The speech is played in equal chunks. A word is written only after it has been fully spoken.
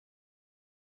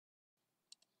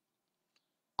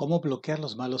¿Cómo bloquear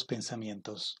los malos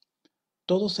pensamientos?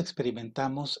 Todos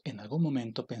experimentamos en algún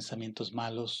momento pensamientos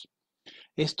malos.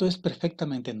 Esto es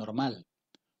perfectamente normal.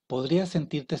 Podrías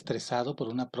sentirte estresado por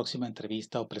una próxima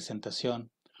entrevista o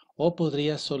presentación, o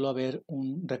podrías solo haber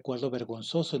un recuerdo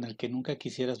vergonzoso en el que nunca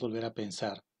quisieras volver a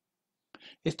pensar.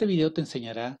 Este video te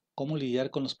enseñará cómo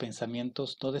lidiar con los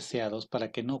pensamientos no deseados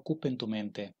para que no ocupen tu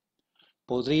mente.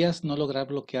 Podrías no lograr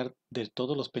bloquear del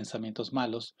todo los pensamientos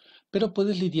malos, pero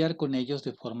puedes lidiar con ellos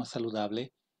de forma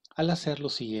saludable al hacer lo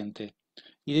siguiente: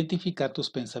 identificar tus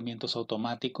pensamientos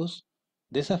automáticos,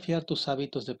 desafiar tus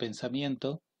hábitos de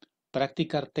pensamiento,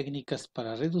 practicar técnicas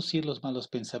para reducir los malos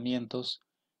pensamientos,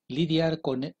 lidiar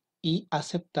con y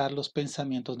aceptar los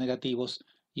pensamientos negativos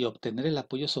y obtener el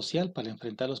apoyo social para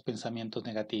enfrentar los pensamientos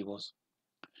negativos.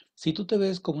 Si tú te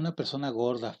ves como una persona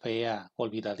gorda, fea,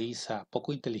 olvidadiza,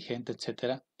 poco inteligente,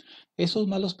 etc., esos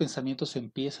malos pensamientos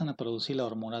empiezan a producir la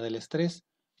hormona del estrés,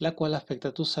 la cual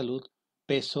afecta tu salud,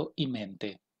 peso y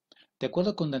mente. De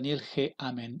acuerdo con Daniel G.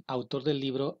 Amen, autor del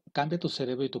libro Cambia tu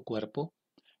cerebro y tu cuerpo,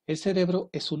 el cerebro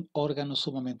es un órgano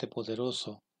sumamente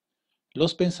poderoso.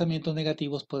 Los pensamientos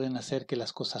negativos pueden hacer que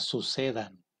las cosas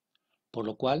sucedan, por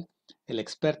lo cual el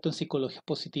experto en psicología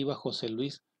positiva José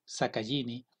Luis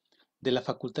Zaccagnini, de la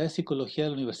Facultad de Psicología de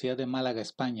la Universidad de Málaga,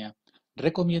 España,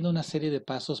 recomienda una serie de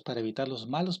pasos para evitar los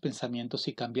malos pensamientos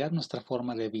y cambiar nuestra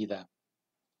forma de vida.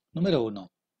 Número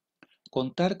 1.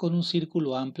 Contar con un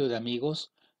círculo amplio de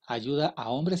amigos ayuda a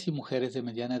hombres y mujeres de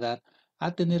mediana edad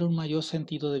a tener un mayor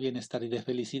sentido de bienestar y de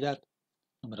felicidad.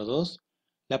 Número 2.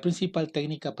 La principal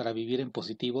técnica para vivir en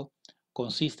positivo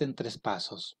consiste en 3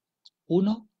 pasos.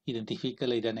 1. Identifica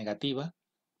la idea negativa.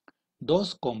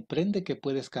 2. Comprende que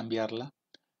puedes cambiarla.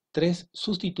 3.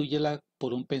 Sustitúyela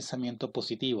por un pensamiento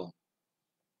positivo.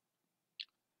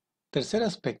 Tercer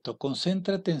aspecto,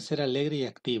 concéntrate en ser alegre y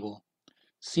activo.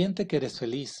 Siente que eres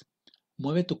feliz.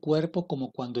 Mueve tu cuerpo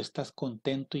como cuando estás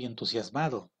contento y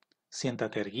entusiasmado.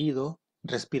 Siéntate erguido,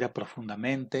 respira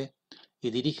profundamente y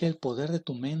dirige el poder de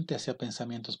tu mente hacia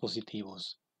pensamientos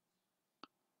positivos.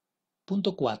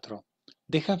 Punto 4.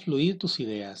 Deja fluir tus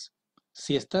ideas.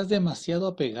 Si estás demasiado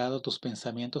apegado a tus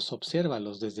pensamientos,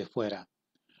 obsérvalos desde fuera,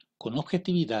 con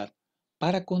objetividad,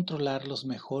 para controlarlos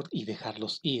mejor y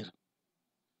dejarlos ir.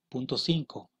 Punto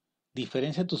 5.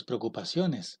 Diferencia tus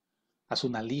preocupaciones. Haz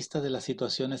una lista de las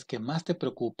situaciones que más te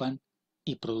preocupan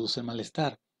y producen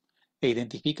malestar, e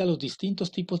identifica los distintos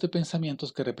tipos de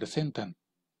pensamientos que representan: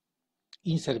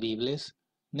 inservibles,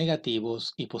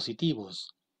 negativos y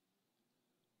positivos.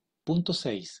 Punto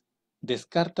 6.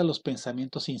 Descarta los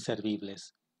pensamientos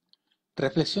inservibles.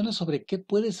 Reflexiona sobre qué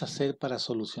puedes hacer para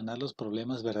solucionar los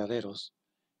problemas verdaderos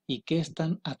y qué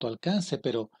están a tu alcance,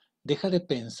 pero deja de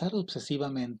pensar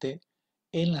obsesivamente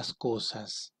en las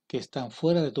cosas que están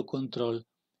fuera de tu control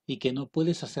y que no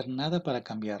puedes hacer nada para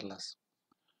cambiarlas.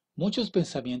 Muchos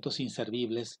pensamientos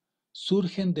inservibles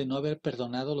surgen de no haber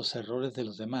perdonado los errores de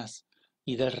los demás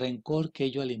y del rencor que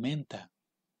ello alimenta.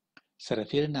 Se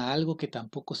refieren a algo que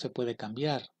tampoco se puede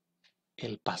cambiar: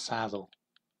 el pasado.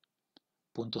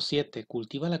 Punto 7.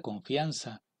 Cultiva la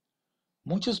confianza.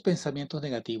 Muchos pensamientos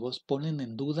negativos ponen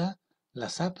en duda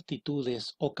las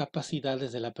aptitudes o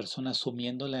capacidades de la persona,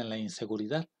 sumiéndola en la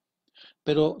inseguridad.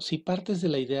 Pero si partes de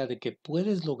la idea de que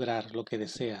puedes lograr lo que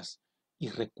deseas y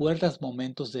recuerdas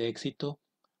momentos de éxito,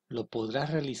 lo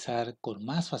podrás realizar con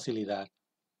más facilidad.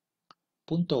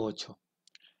 Punto 8.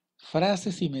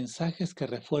 Frases y mensajes que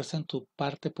refuerzan tu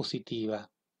parte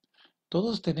positiva.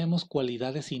 Todos tenemos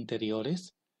cualidades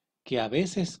interiores que a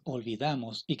veces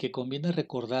olvidamos y que conviene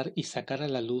recordar y sacar a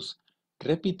la luz,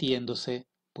 repitiéndose: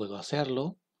 puedo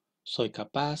hacerlo, soy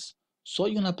capaz,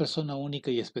 soy una persona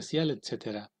única y especial,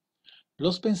 etc.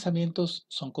 Los pensamientos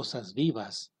son cosas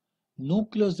vivas,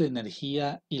 núcleos de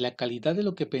energía, y la calidad de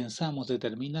lo que pensamos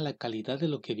determina la calidad de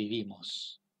lo que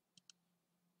vivimos.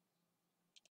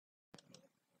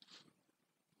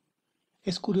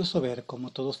 Es curioso ver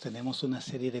cómo todos tenemos una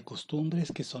serie de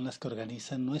costumbres que son las que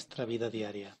organizan nuestra vida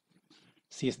diaria.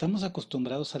 Si estamos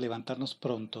acostumbrados a levantarnos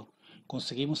pronto,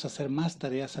 conseguimos hacer más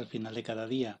tareas al final de cada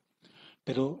día.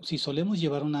 Pero si solemos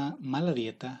llevar una mala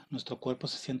dieta, nuestro cuerpo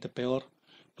se siente peor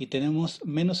y tenemos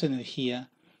menos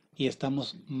energía y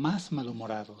estamos más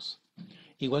malhumorados.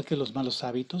 Igual que los malos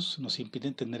hábitos nos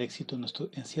impiden tener éxito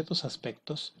en ciertos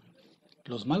aspectos,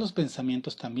 los malos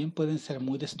pensamientos también pueden ser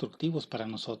muy destructivos para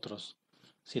nosotros.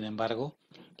 Sin embargo,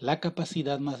 la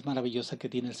capacidad más maravillosa que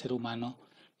tiene el ser humano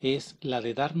es la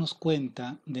de darnos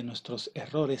cuenta de nuestros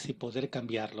errores y poder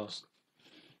cambiarlos.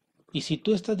 Y si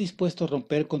tú estás dispuesto a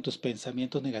romper con tus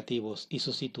pensamientos negativos y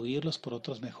sustituirlos por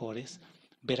otros mejores,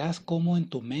 verás cómo en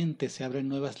tu mente se abren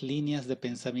nuevas líneas de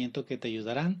pensamiento que te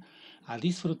ayudarán a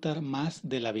disfrutar más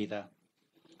de la vida.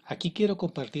 Aquí quiero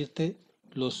compartirte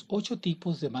los 8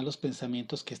 tipos de malos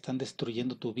pensamientos que están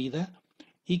destruyendo tu vida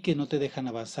y que no te dejan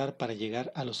avanzar para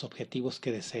llegar a los objetivos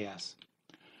que deseas.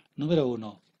 Número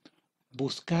 1.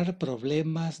 Buscar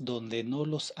problemas donde no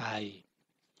los hay.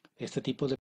 Este tipo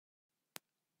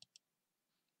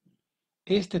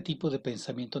de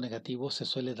pensamiento negativo se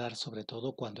suele dar sobre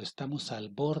todo cuando estamos al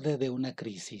borde de una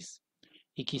crisis.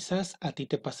 Y quizás a ti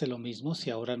te pase lo mismo si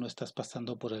ahora no estás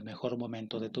pasando por el mejor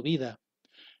momento de tu vida.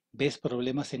 Ves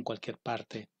problemas en cualquier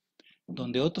parte.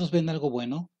 Donde otros ven algo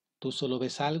bueno, tú solo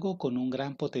ves algo con un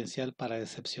gran potencial para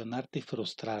decepcionarte y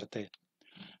frustrarte.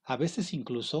 A veces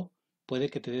incluso puede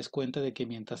que te des cuenta de que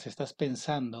mientras estás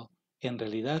pensando, en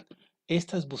realidad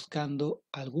estás buscando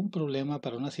algún problema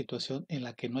para una situación en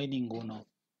la que no hay ninguno.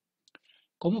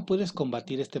 ¿Cómo puedes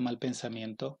combatir este mal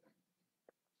pensamiento?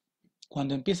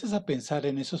 Cuando empieces a pensar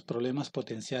en esos problemas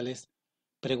potenciales,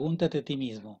 pregúntate a ti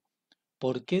mismo,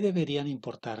 ¿por qué deberían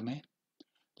importarme?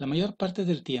 La mayor parte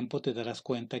del tiempo te darás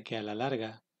cuenta que a la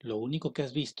larga, lo único que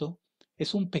has visto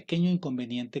es un pequeño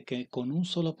inconveniente que con un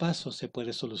solo paso se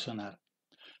puede solucionar.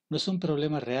 No es un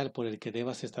problema real por el que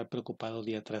debas estar preocupado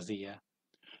día tras día.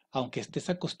 Aunque estés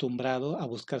acostumbrado a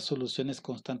buscar soluciones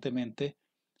constantemente,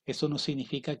 eso no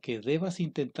significa que debas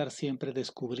intentar siempre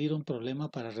descubrir un problema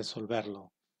para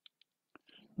resolverlo.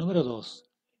 Número 2.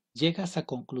 Llegas a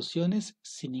conclusiones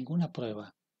sin ninguna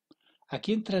prueba.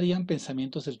 Aquí entrarían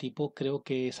pensamientos del tipo creo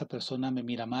que esa persona me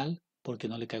mira mal porque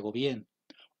no le caigo bien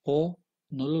o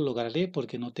no lo lograré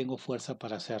porque no tengo fuerza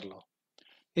para hacerlo.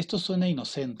 Esto suena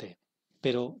inocente,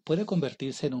 pero puede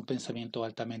convertirse en un pensamiento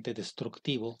altamente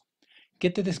destructivo que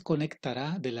te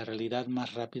desconectará de la realidad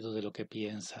más rápido de lo que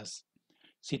piensas.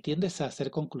 Si tiendes a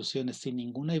hacer conclusiones sin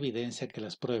ninguna evidencia que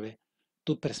las pruebe,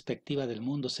 tu perspectiva del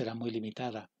mundo será muy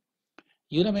limitada.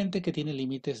 Y una mente que tiene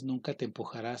límites nunca te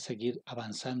empujará a seguir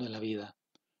avanzando en la vida.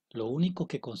 Lo único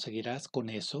que conseguirás con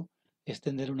eso es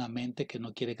tener una mente que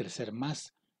no quiere crecer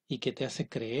más y que te hace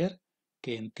creer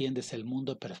que entiendes el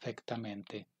mundo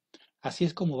perfectamente. Así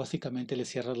es como básicamente le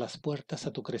cierras las puertas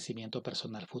a tu crecimiento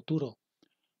personal futuro,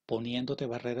 poniéndote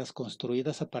barreras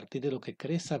construidas a partir de lo que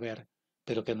crees saber,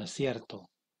 pero que no es cierto.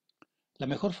 La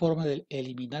mejor forma de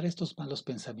eliminar estos malos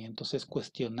pensamientos es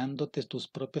cuestionándote tus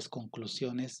propias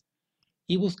conclusiones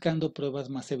y buscando pruebas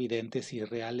más evidentes y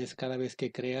reales cada vez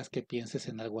que creas que pienses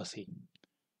en algo así.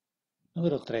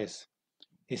 Número 3.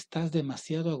 Estás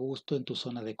demasiado a gusto en tu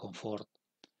zona de confort.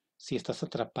 Si estás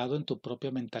atrapado en tu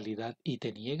propia mentalidad y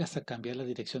te niegas a cambiar la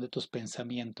dirección de tus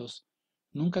pensamientos,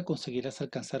 nunca conseguirás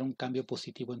alcanzar un cambio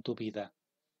positivo en tu vida.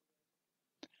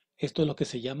 Esto es lo que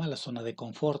se llama la zona de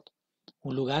confort,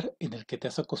 un lugar en el que te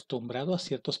has acostumbrado a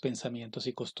ciertos pensamientos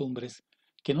y costumbres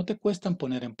que no te cuestan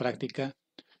poner en práctica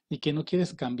y que no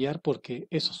quieres cambiar porque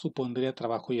eso supondría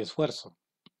trabajo y esfuerzo.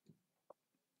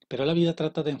 Pero la vida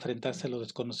trata de enfrentarse a lo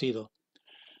desconocido,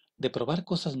 de probar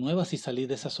cosas nuevas y salir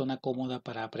de esa zona cómoda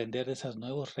para aprender de esos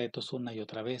nuevos retos una y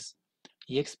otra vez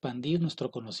y expandir nuestro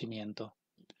conocimiento.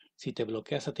 Si te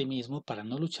bloqueas a ti mismo para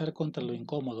no luchar contra lo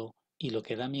incómodo y lo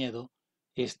que da miedo,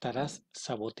 estarás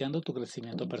saboteando tu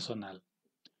crecimiento personal.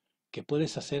 ¿Qué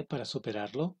puedes hacer para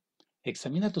superarlo?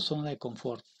 Examina tu zona de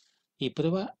confort y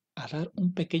prueba a dar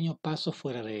un pequeño paso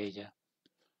fuera de ella.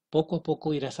 Poco a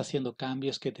poco irás haciendo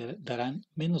cambios que te darán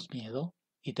menos miedo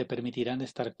y te permitirán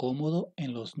estar cómodo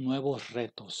en los nuevos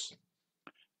retos.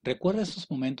 Recuerda esos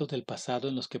momentos del pasado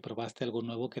en los que probaste algo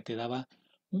nuevo que te daba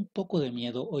un poco de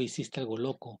miedo o hiciste algo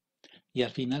loco y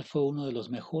al final fue uno de los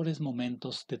mejores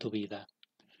momentos de tu vida.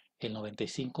 El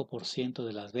 95%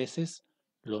 de las veces,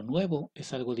 lo nuevo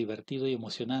es algo divertido y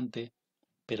emocionante,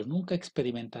 pero nunca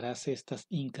experimentarás estas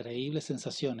increíbles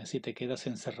sensaciones si te quedas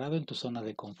encerrado en tu zona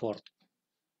de confort.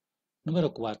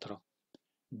 Número 4.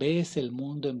 Ves el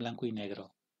mundo en blanco y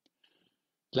negro.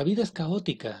 La vida es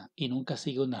caótica y nunca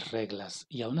sigue unas reglas,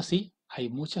 y aún así hay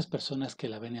muchas personas que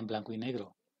la ven en blanco y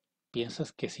negro.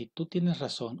 Piensas que si tú tienes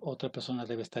razón, otra persona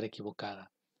debe estar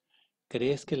equivocada.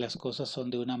 Crees que las cosas son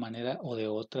de una manera o de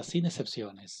otra sin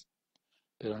excepciones.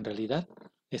 Pero en realidad,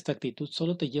 esta actitud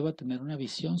solo te lleva a tener una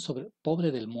visión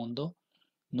pobre del mundo,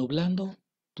 nublando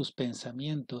tus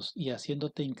pensamientos y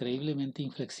haciéndote increíblemente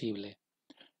inflexible.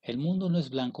 El mundo no es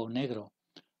blanco o negro,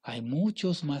 hay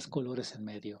muchos más colores en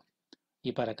medio.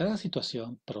 Y para cada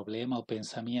situación, problema o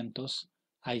pensamientos,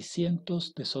 hay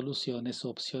cientos de soluciones o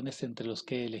opciones entre los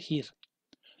que elegir.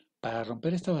 Para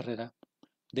romper esta barrera,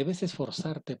 debes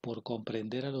esforzarte por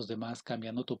comprender a los demás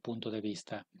cambiando tu punto de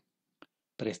vista.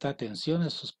 Presta atención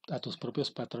a tus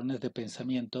propios patrones de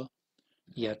pensamiento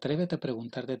y atrévete a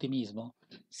preguntarte a ti mismo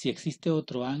si existe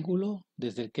otro ángulo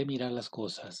desde el que mirar las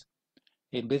cosas.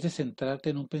 En vez de centrarte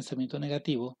en un pensamiento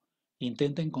negativo,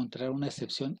 intenta encontrar una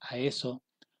excepción a eso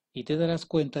y te darás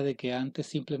cuenta de que antes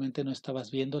simplemente no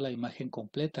estabas viendo la imagen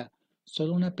completa,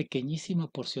 solo una pequeñísima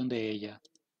porción de ella.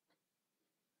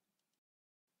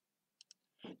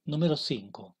 Número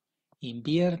 5.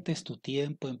 Inviertes tu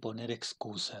tiempo en poner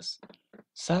excusas.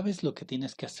 Sabes lo que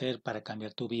tienes que hacer para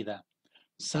cambiar tu vida.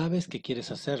 Sabes que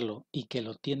quieres hacerlo y que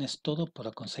lo tienes todo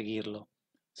para conseguirlo.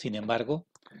 Sin embargo,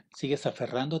 sigues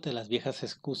aferrándote a las viejas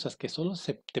excusas que solo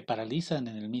te paralizan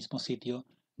en el mismo sitio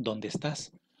donde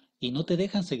estás y no te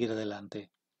dejan seguir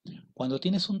adelante. Cuando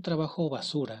tienes un trabajo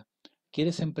basura,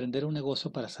 quieres emprender un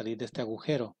negocio para salir de este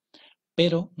agujero,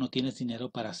 pero no tienes dinero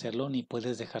para hacerlo ni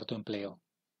puedes dejar tu empleo.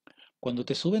 Cuando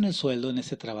te suben el sueldo en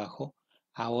ese trabajo,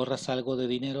 ahorras algo de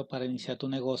dinero para iniciar tu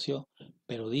negocio,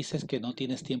 pero dices que no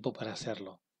tienes tiempo para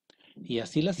hacerlo. Y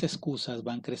así las excusas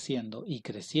van creciendo y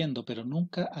creciendo, pero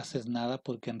nunca haces nada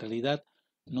porque en realidad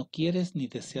no quieres ni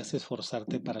deseas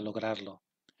esforzarte para lograrlo.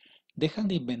 Dejan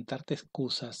de inventarte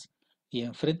excusas y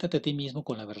enfréntate a ti mismo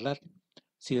con la verdad.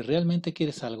 Si realmente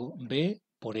quieres algo, ve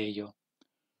por ello.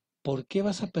 ¿Por qué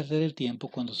vas a perder el tiempo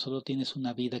cuando solo tienes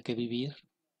una vida que vivir?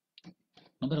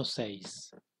 Número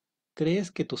 6.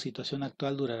 ¿Crees que tu situación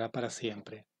actual durará para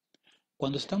siempre?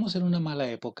 Cuando estamos en una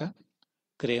mala época,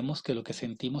 creemos que lo que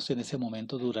sentimos en ese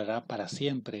momento durará para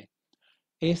siempre.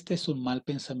 Este es un mal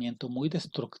pensamiento muy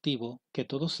destructivo que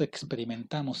todos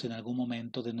experimentamos en algún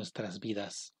momento de nuestras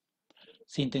vidas.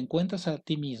 Si te encuentras a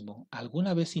ti mismo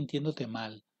alguna vez sintiéndote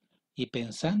mal y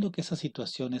pensando que esa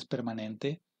situación es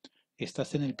permanente,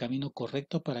 estás en el camino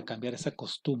correcto para cambiar esa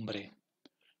costumbre.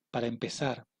 Para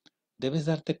empezar, debes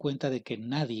darte cuenta de que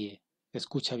nadie,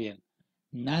 escucha bien,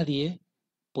 nadie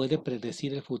puede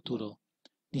predecir el futuro,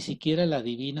 ni siquiera la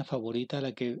divina favorita a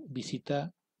la que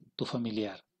visita tu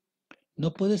familiar.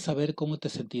 No puedes saber cómo te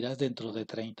sentirás dentro de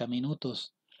 30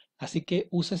 minutos, así que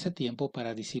usa ese tiempo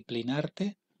para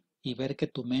disciplinarte y ver que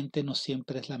tu mente no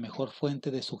siempre es la mejor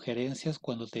fuente de sugerencias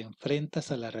cuando te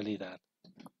enfrentas a la realidad.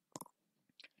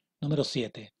 Número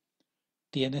 7.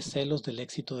 Tienes celos del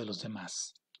éxito de los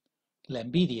demás. La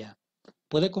envidia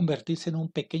puede convertirse en un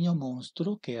pequeño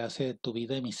monstruo que hace tu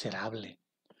vida miserable,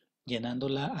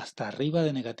 llenándola hasta arriba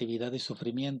de negatividad y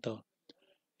sufrimiento.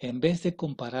 En vez de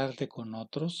compararte con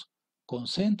otros,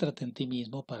 concéntrate en ti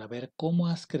mismo para ver cómo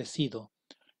has crecido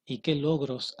y qué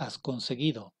logros has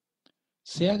conseguido.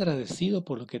 Sea agradecido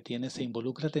por lo que tienes e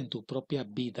involúcrate en tu propia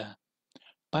vida.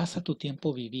 Pasa tu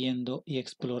tiempo viviendo y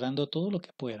explorando todo lo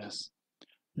que puedas,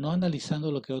 no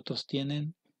analizando lo que otros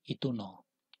tienen y tú no.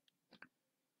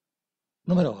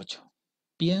 Número 8.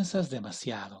 Piensas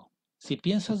demasiado. Si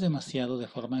piensas demasiado de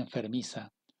forma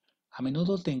enfermiza, a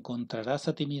menudo te encontrarás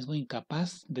a ti mismo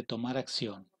incapaz de tomar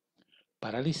acción,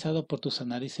 paralizado por tus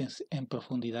análisis en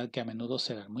profundidad que a menudo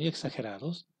serán muy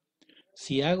exagerados.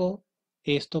 Si hago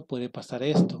esto puede pasar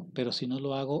esto, pero si no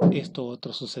lo hago esto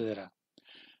otro sucederá.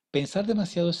 Pensar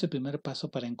demasiado es el primer paso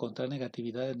para encontrar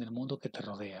negatividad en el mundo que te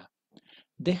rodea.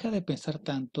 Deja de pensar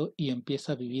tanto y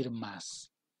empieza a vivir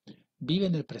más. Vive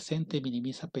en el presente y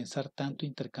minimiza pensar tanto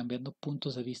intercambiando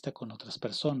puntos de vista con otras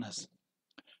personas.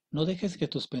 No dejes que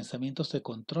tus pensamientos te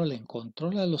controlen,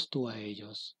 contrólalos tú a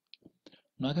ellos.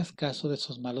 No hagas caso de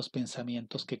esos malos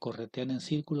pensamientos que corretean en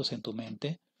círculos en tu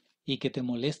mente y que te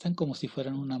molestan como si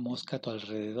fueran una mosca a tu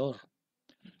alrededor.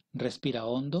 Respira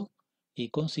hondo y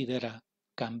considera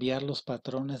cambiar los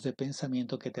patrones de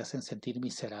pensamiento que te hacen sentir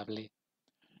miserable.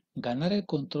 Ganar el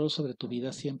control sobre tu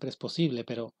vida siempre es posible,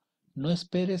 pero no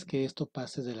esperes que esto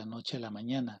pase de la noche a la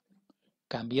mañana.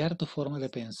 Cambiar tu forma de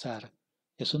pensar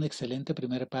es un excelente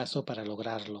primer paso para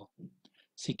lograrlo.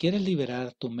 Si quieres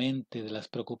liberar tu mente de las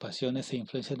preocupaciones e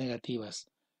influencias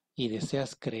negativas y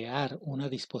deseas crear una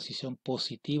disposición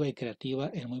positiva y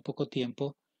creativa en muy poco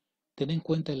tiempo, ten en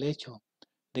cuenta el hecho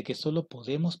de que solo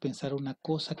podemos pensar una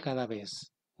cosa cada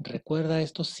vez. Recuerda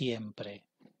esto siempre.